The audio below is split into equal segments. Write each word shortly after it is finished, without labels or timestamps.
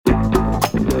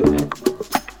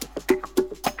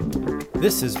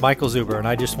This is Michael Zuber, and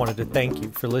I just wanted to thank you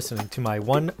for listening to my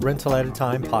One Rental at a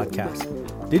Time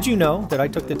podcast. Did you know that I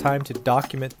took the time to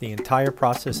document the entire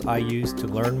process I used to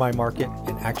learn my market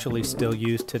and actually still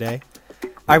use today?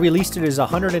 I released it as a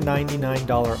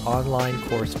 $199 online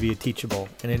course via Teachable,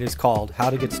 and it is called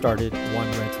How to Get Started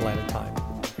One Rental at a Time.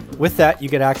 With that, you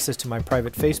get access to my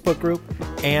private Facebook group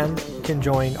and can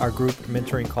join our group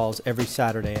mentoring calls every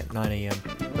Saturday at 9 a.m.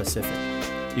 Pacific.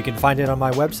 You can find it on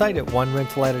my website at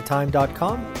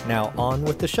onerentalatatime.com. Now on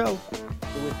with the show.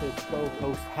 With his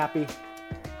co-host, Happy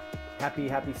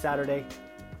Saturday.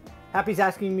 Happy's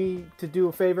asking me to do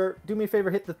a favor. Do me a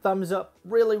favor, hit the thumbs up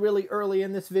really early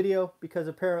in this video because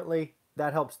apparently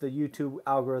that helps the YouTube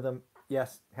algorithm.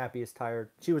 Yes, Happy is tired.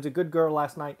 She was a good girl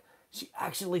last night. She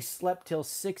actually slept till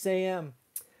 6 a.m.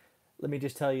 Let me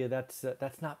just tell you, that's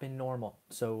not been normal.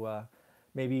 So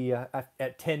maybe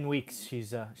at 10 weeks,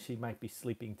 she might be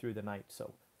sleeping through the night.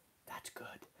 So that's good.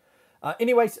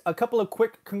 Anyways, a couple of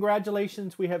quick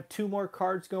congratulations. We have 2 more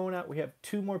cards going out. We have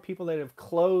 2 more people that have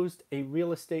closed a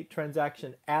real estate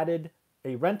transaction, added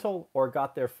a rental, or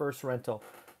got their first rental.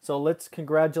 So let's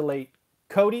congratulate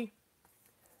Cody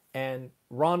and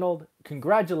Ronald.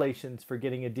 Congratulations for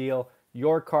getting a deal.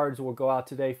 Your cards will go out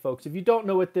today, folks. If you don't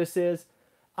know what this is,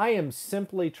 I am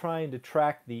simply trying to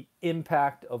track the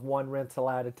impact of One Rental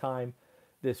at a Time,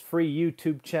 this free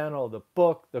YouTube channel, the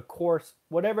book, the course,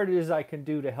 whatever it is I can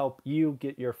do to help you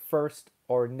get your first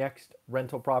or next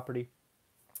rental property.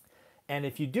 And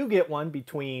if you do get one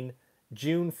between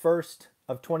June 1st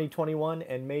of 2021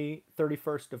 and May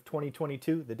 31st of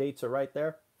 2022, the dates are right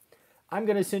there, I'm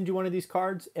going to send you one of these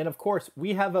cards. And of course,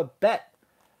 we have a bet.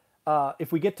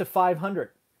 If we get to 500,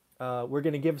 we're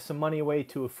going to give some money away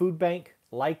to a food bank,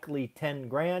 likely 10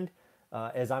 grand,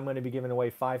 as I'm going to be giving away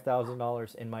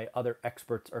 $5,000 and my other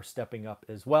experts are stepping up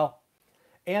as well.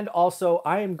 And also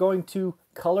I am going to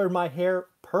color my hair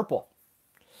purple.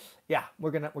 Yeah,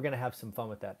 we're going to have some fun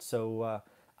with that. So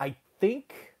I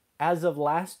think as of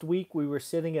last week, we were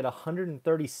sitting at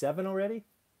 137 already.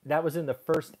 That was in the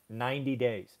first 90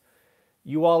 days.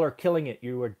 You all are killing it.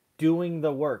 You are doing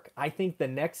the work. I think the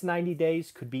next 90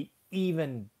 days could be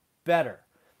even better.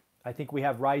 I think we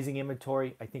have rising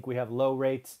inventory. I think we have low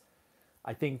rates.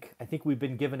 I think we've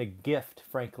been given a gift,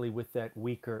 frankly, with that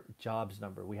weaker jobs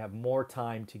number. We have more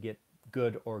time to get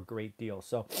good or great deals.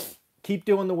 So keep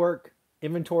doing the work.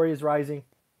 Inventory is rising.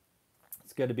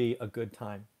 It's going to be a good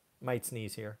time. Might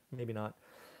sneeze here. Maybe not.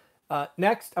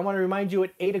 Next, I want to remind you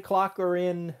at 8 o'clock or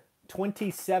in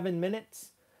 27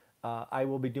 minutes, I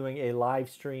will be doing a live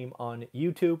stream on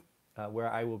YouTube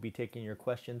where I will be taking your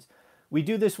questions. We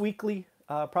do this weekly,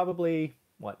 probably,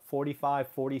 45,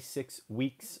 46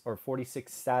 weeks or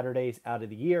 46 Saturdays out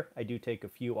of the year. I do take a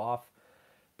few off.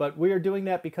 But we are doing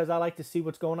that because I like to see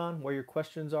what's going on, where your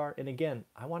questions are. And again,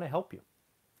 I want to help you.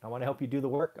 I want to help you do the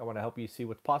work. I want to help you see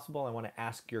what's possible. I want to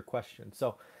ask your questions.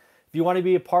 So if you want to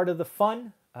be a part of the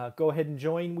fun, go ahead and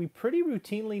join. We pretty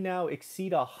routinely now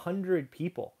exceed 100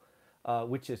 people.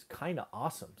 Which is kind of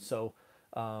awesome. So,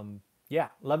 yeah,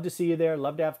 love to see you there.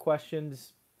 Love to have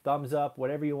questions, thumbs up,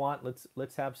 whatever you want.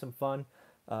 Let's have some fun.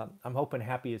 I'm hoping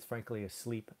Happy is frankly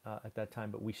asleep at that time,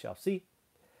 but we shall see.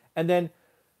 And then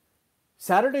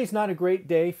Saturday's not a great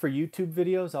day for YouTube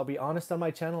videos. I'll be honest, on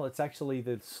my channel, it's actually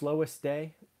the slowest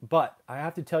day. But I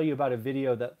have to tell you about a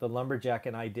video that the Lumberjack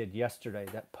and I did yesterday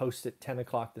that posted at 10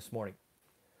 o'clock this morning.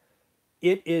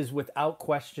 It is without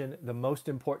question the most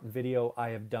important video I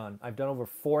have done. I've done over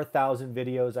 4,000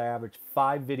 videos. I average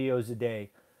 5 videos a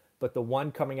day, but the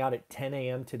one coming out at 10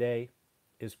 a.m. today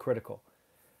is critical.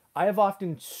 I have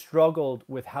often struggled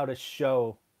with how to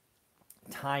show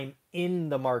time in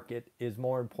the market is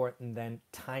more important than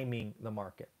timing the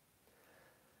market.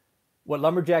 What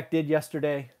Lumberjack did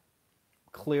yesterday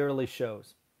clearly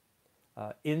shows.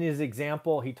 In his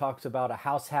example, he talks about a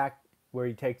house hack where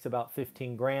he takes about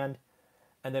 15 grand.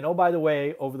 And then, oh, by the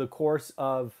way, over the course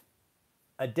of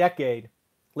a decade,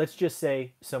 let's just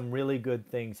say some really good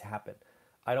things happen.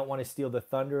 I don't want to steal the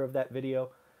thunder of that video,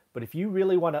 but if you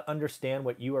really want to understand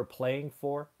what you are playing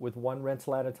for with One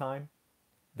Rental at a Time,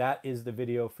 that is the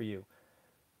video for you.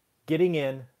 Getting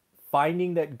in,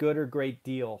 finding that good or great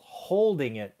deal,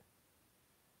 holding it,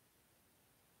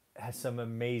 has some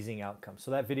amazing outcomes.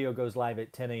 So that video goes live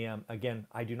at 10 a.m. Again,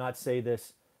 I do not say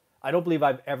this. I don't believe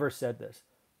I've ever said this.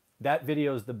 That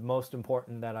video is the most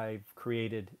important that I've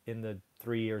created in the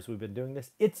 3 years we've been doing this.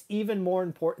 It's even more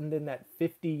important than that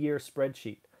 50-year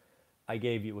spreadsheet I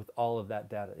gave you with all of that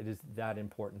data. It is that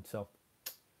important. So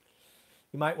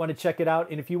you might want to check it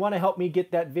out. And if you want to help me get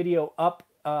that video up,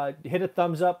 hit a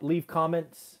thumbs up, leave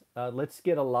comments. Let's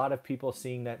get a lot of people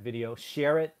seeing that video.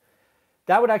 Share it.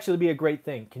 That would actually be a great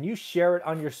thing. Can you share it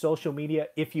on your social media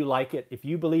if you like it? If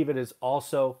you believe it is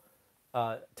also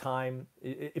time.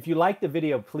 If you like the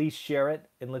video, please share it,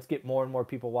 and let's get more and more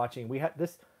people watching. We have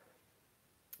this.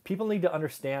 People need to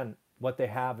understand what they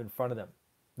have in front of them.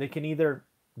 They can either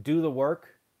do the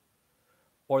work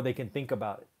or they can think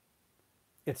about it.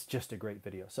 It's just a great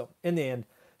video. So in the end,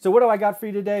 so what do I got for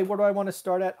you today? Where do I want to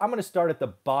start at? I'm going to start at the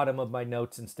bottom of my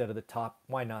notes instead of the top.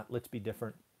 Why not? Let's be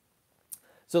different.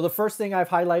 So the first thing I've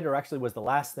highlighted, or actually was the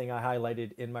last thing I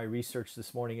highlighted in my research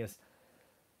this morning, is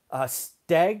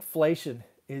stagflation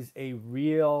is a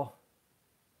real,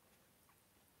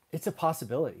 it's a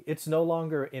possibility. It's no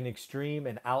longer an extreme,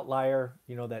 an outlier,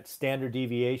 you know, that standard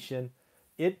deviation.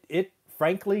 It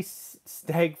frankly,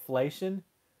 stagflation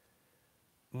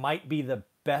might be the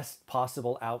best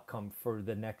possible outcome for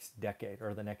the next decade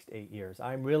or the next 8 years.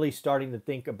 I'm really starting to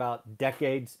think about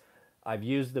decades. I've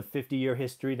used the 50-year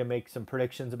history to make some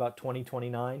predictions about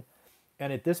 2029.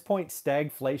 And at this point,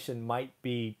 stagflation might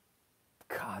be,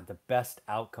 God, the best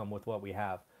outcome with what we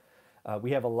have.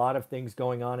 We have a lot of things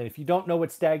going on. And if you don't know what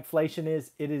stagflation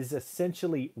is, it is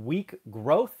essentially weak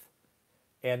growth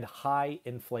and high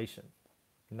inflation.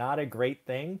 Not a great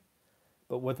thing,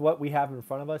 but with what we have in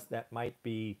front of us, that might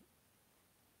be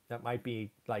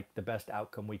like the best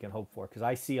outcome we can hope for, because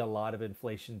I see a lot of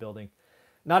inflation building.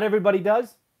 Not everybody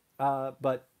does,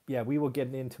 but yeah, we will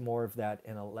get into more of that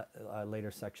in a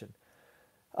later section.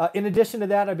 In addition to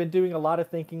that, I've been doing a lot of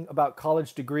thinking about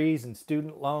college degrees and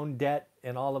student loan debt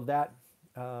and all of that.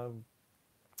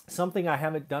 Something I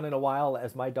haven't done in a while,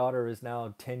 as my daughter is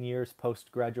now 10 years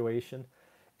post-graduation,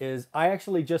 is I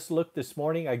actually just looked this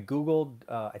morning. I Googled,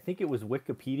 I think it was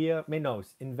Wikipedia. No,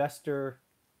 it's Investor.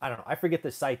 I don't know. I forget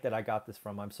the site that I got this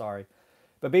from. I'm sorry.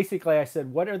 But basically I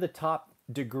said, what are the top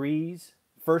degrees,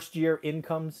 first year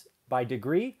incomes by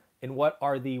degree, and what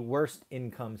are the worst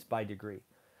incomes by degree?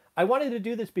 I wanted to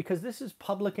do this because this is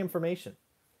public information.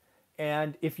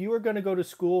 And if you were going to go to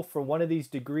school for one of these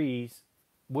degrees,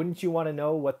 wouldn't you want to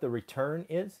know what the return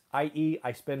is? i.e.,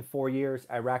 I spend 4 years,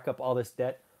 I rack up all this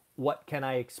debt. What can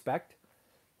I expect?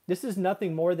 This is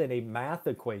nothing more than a math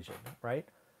equation, right?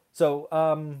 So,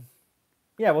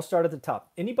 yeah, we'll start at the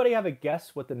top. Anybody have a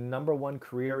guess what the #1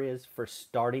 career is for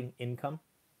starting income?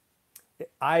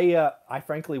 I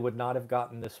frankly would not have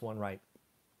gotten this one right.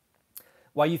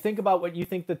 While you think about what you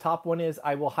think the top one is,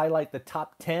 I will highlight the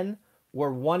top 10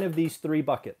 were one of these 3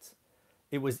 buckets.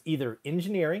 It was either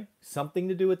engineering, something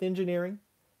to do with engineering,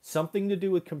 something to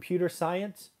do with computer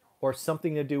science, or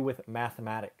something to do with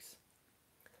mathematics.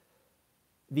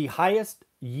 The highest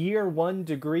year 1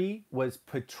 degree was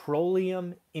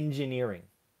petroleum engineering.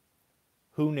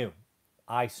 Who knew?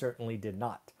 I certainly did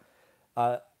not.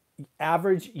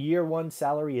 Average year 1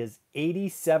 salary is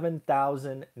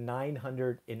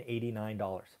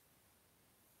 $87,989.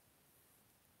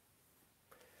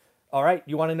 All right,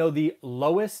 you want to know the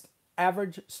lowest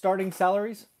average starting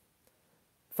salaries?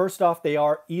 First off, they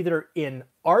are either in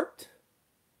art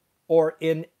or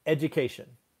in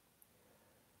education.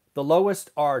 The lowest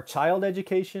are child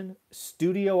education,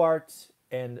 studio arts,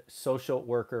 and social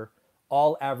worker.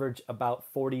 All average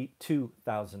about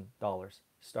 $42,000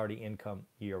 starting income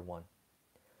year 1.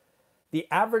 The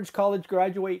average college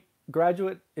graduate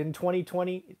in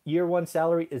 2020 year 1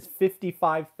 salary is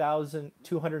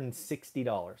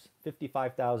 $55,260.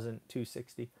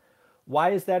 $55,260. Why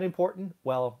is that important?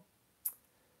 Well,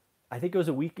 I think it was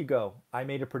a week ago I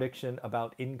made a prediction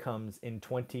about incomes in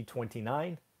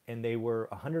 2029, and they were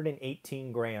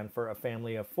 118 grand for a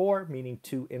family of 4, meaning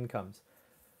 2 incomes.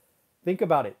 Think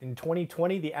about it. In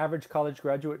 2020, the average college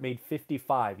graduate made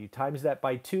 55. You times that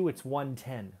by 2, it's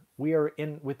 110. We are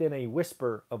within a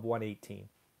whisper of 118.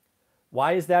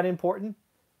 Why is that important?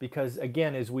 Because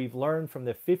again, as we've learned from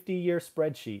the 50-year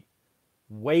spreadsheet,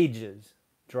 wages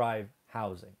drive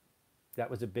housing. That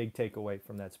was a big takeaway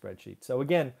from that spreadsheet. So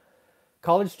again,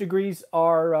 college degrees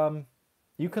are,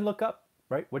 you can look up,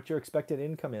 right, what your expected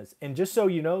income is. And just so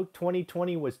you know,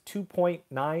 2020 was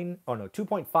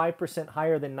 2.5%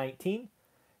 higher than 19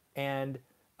 and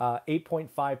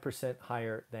 8.5%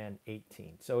 higher than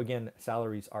 18. So again,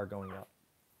 salaries are going up.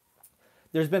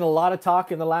 There's been a lot of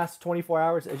talk in the last 24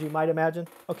 hours, as you might imagine.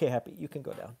 Okay, Happy, you can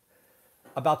go down.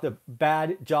 About the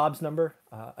bad jobs number.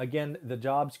 Again, the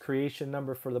jobs creation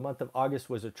number for the month of August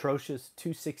was atrocious,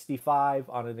 265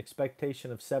 on an expectation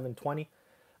of 720.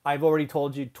 I've already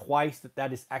told you twice that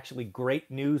that is actually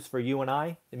great news for you and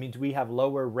I. It means we have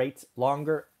lower rates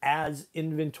longer as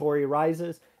inventory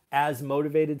rises, as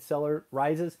motivated seller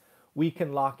rises. We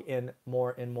can lock in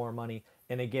more and more money.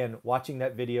 And again, watching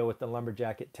that video with the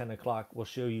lumberjack at 10 o'clock will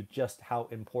show you just how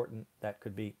important that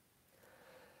could be.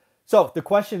 So the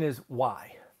question is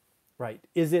why, right?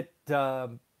 Is it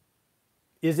Delta,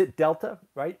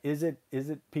 right? Is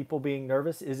it people being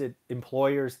nervous? Is it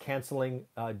employers canceling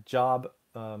job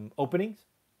openings?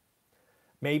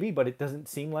 Maybe, but it doesn't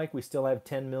seem like we still have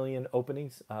 10 million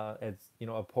openings, as you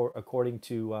know, according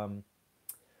to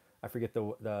I forget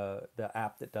the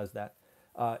app that does that.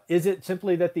 Is it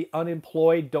simply that the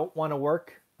unemployed don't want to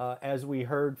work? As we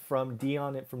heard from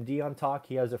Dion Talk,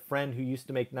 he has a friend who used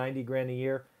to make 90 grand a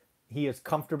year. He is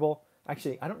comfortable.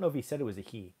 Actually, I don't know if he said it was a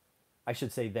he. I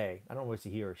should say they. I don't know if it's a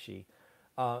he or a she.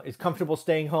 Is comfortable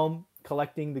staying home,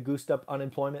 collecting the goosed up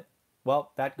unemployment.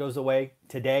 Well, that goes away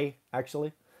today,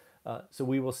 actually. So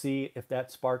we will see if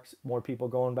that sparks more people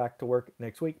going back to work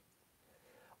next week.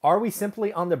 Are we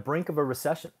simply on the brink of a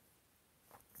recession?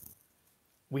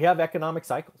 We have economic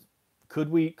cycles. Could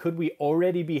we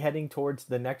already be heading towards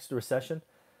the next recession?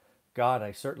 God,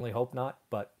 I certainly hope not,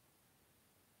 but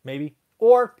maybe.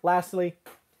 Or lastly,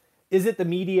 is it the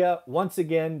media once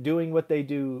again doing what they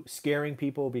do, scaring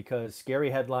people because scary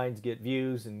headlines get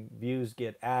views and views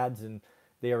get ads, and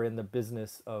they are in the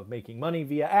business of making money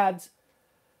via ads?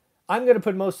 I'm going to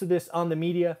put most of this on the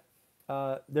media.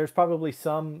 There's probably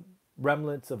some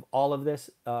remnants of all of this,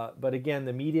 but again,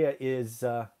 the media is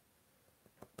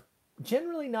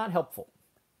generally not helpful,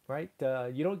 right?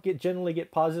 You don't generally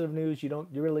get positive news. You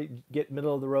really get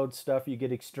middle of the road stuff. You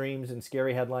get extremes and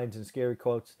scary headlines and scary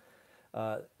quotes.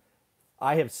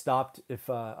 I've stopped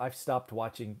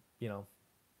watching,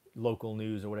 local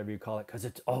news or whatever you call it, because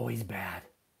it's always bad.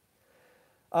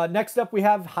 Next up, we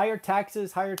have higher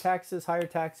taxes, higher taxes, higher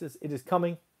taxes. It is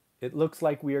coming. It looks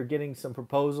like we are getting some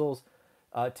proposals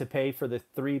to pay for the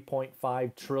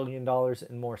 $3.5 trillion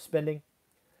in more spending.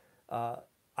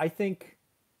 I think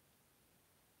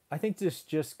this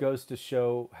just goes to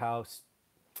show how,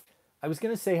 I was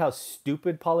going to say how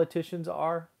stupid politicians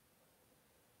are.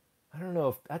 I don't know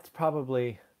if that's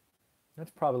probably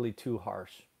too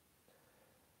harsh.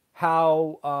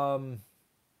 How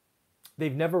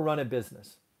they've never run a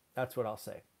business. That's what I'll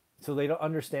say. So they don't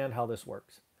understand how this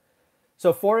works.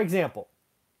 So for example,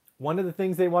 one of the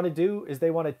things they want to do is they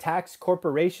want to tax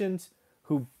corporations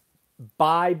who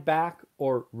buy back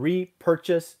or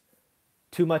repurchase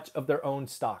too much of their own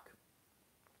stock.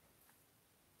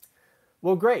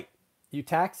 Well, great. You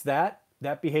tax that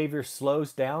behavior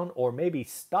slows down or maybe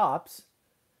stops.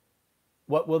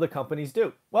 What will the companies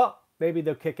do? Well, maybe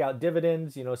they'll kick out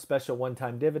dividends, special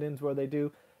one-time dividends where they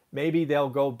do. Maybe they'll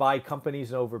go buy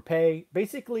companies and overpay.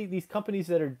 Basically, these companies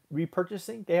that are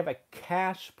repurchasing, they have a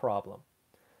cash problem.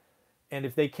 And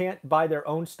if they can't buy their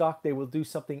own stock, they will do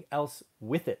something else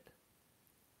with it.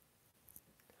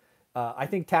 I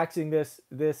think taxing this,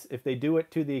 if they do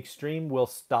it to the extreme, will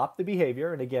stop the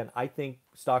behavior. And again, I think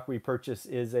stock repurchase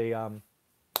is a,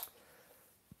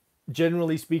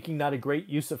 generally speaking, not a great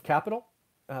use of capital.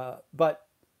 But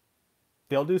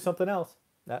they'll do something else.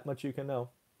 That much you can know.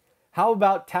 How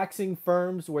about taxing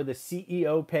firms where the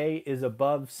CEO pay is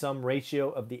above some ratio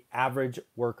of the average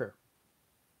worker?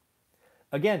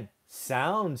 Again,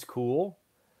 sounds cool.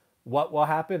 What will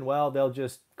happen? Well, they'll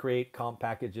just create comp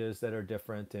packages that are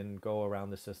different and go around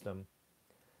the system.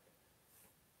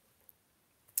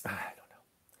 I don't know.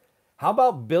 How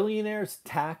about billionaires'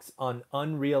 tax on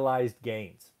unrealized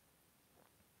gains?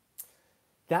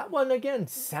 That one, again,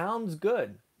 sounds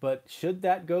good. But should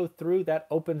that go through, that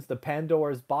opens the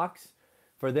Pandora's box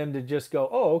for them to just go,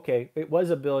 oh, okay, it was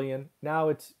 $1 billion. Now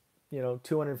it's,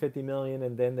 250 million.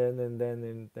 And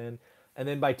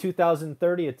then by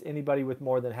 2030, it's anybody with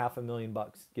more than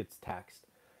 $500,000 gets taxed.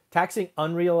 Taxing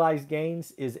unrealized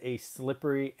gains is a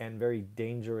slippery and very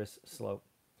dangerous slope.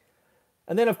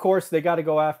 And then, of course, they got to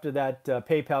go after that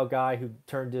PayPal guy who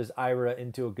turned his IRA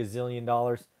into $1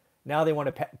 gazillion. Now they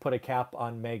want to put a cap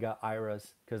on mega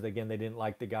IRAs because, again, they didn't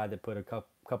like the guy that put a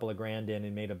couple of grand in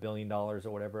and made $1 billion or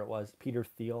whatever it was. Peter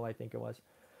Thiel, I think it was.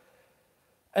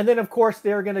 And then, of course,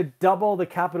 they're going to double the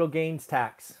capital gains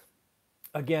tax.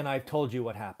 Again, I've told you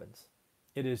what happens.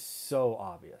 It is so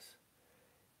obvious.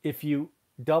 If you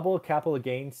double capital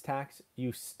gains tax,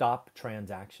 you stop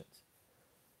transactions.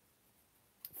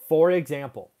 For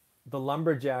example, the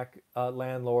lumberjack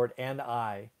landlord and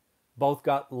I both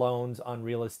got loans on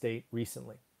real estate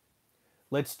recently.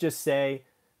 Let's just say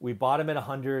we bought them at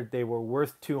 100, they were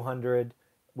worth 200,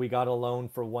 we got a loan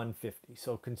for 150,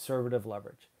 so conservative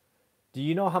leverage. Do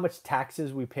you know how much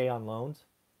taxes we pay on loans?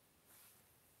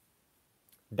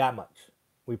 That much.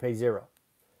 We pay zero.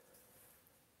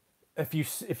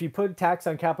 If you put tax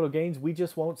on capital gains, we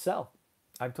just won't sell.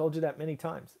 I've told you that many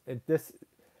times.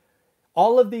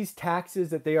 All of these taxes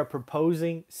that they are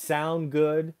proposing sound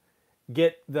good,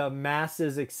 get the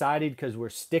masses excited because we're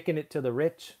sticking it to the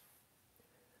rich.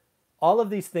 All of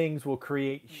these things will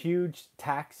create huge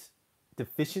tax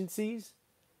deficiencies,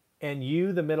 and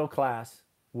you, the middle class,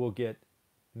 will get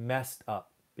messed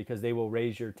up because they will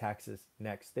raise your taxes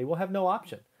next. They will have no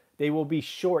option. They will be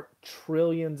short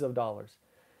trillions of dollars.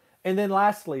 And then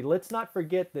lastly, let's not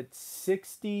forget that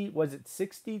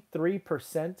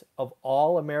 63% of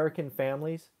all American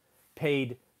families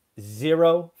paid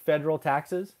zero federal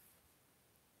taxes.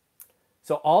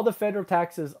 So all the federal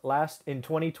taxes last in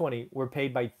 2020 were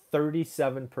paid by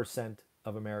 37%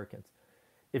 of Americans.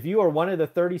 If you are one of the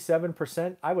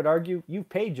 37%, I would argue you've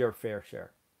paid your fair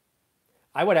share.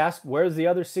 I would ask, where's the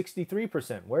other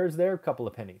 63%? Where's their couple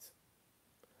of pennies?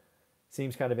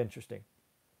 Seems kind of interesting.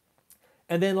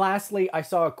 And then lastly, I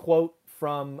saw a quote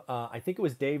from, I think it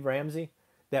was Dave Ramsey,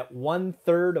 that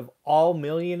 1/3 of all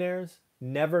millionaires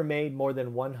never made more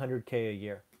than $100K a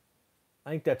year. I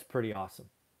think that's pretty awesome.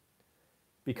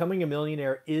 Becoming a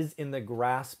millionaire is in the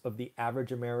grasp of the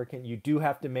average American. You do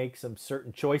have to make some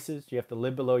certain choices. You have to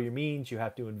live below your means. You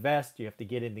have to invest. You have to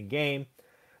get in the game.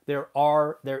 There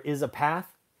is a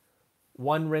path.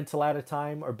 One rental at a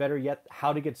time, or better yet,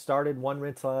 how to get started one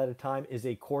rental at a time is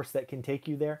a course that can take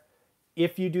you there.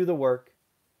 If you do the work,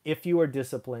 if you are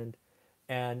disciplined,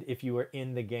 and if you are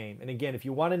in the game. And again, if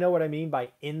you want to know what I mean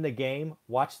by in the game,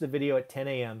 watch the video at 10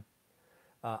 a.m.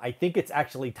 I think it's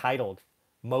actually titled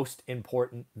Most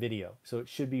Important Video. So it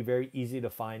should be very easy to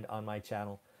find on my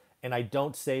channel. And I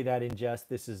don't say that in jest.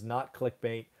 This is not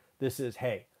clickbait. This is,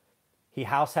 hey, he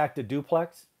house hacked a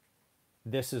duplex.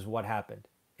 This is what happened.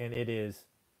 And it is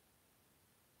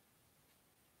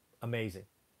amazing.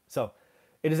 So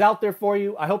it is out there for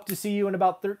you. I hope to see you in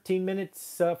about 13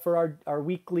 minutes for our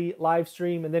weekly live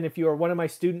stream. And then if you are one of my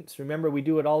students, remember we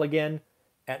do it all again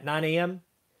at 9 a.m.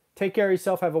 Take care of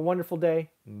yourself. Have a wonderful day.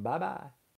 Bye-bye.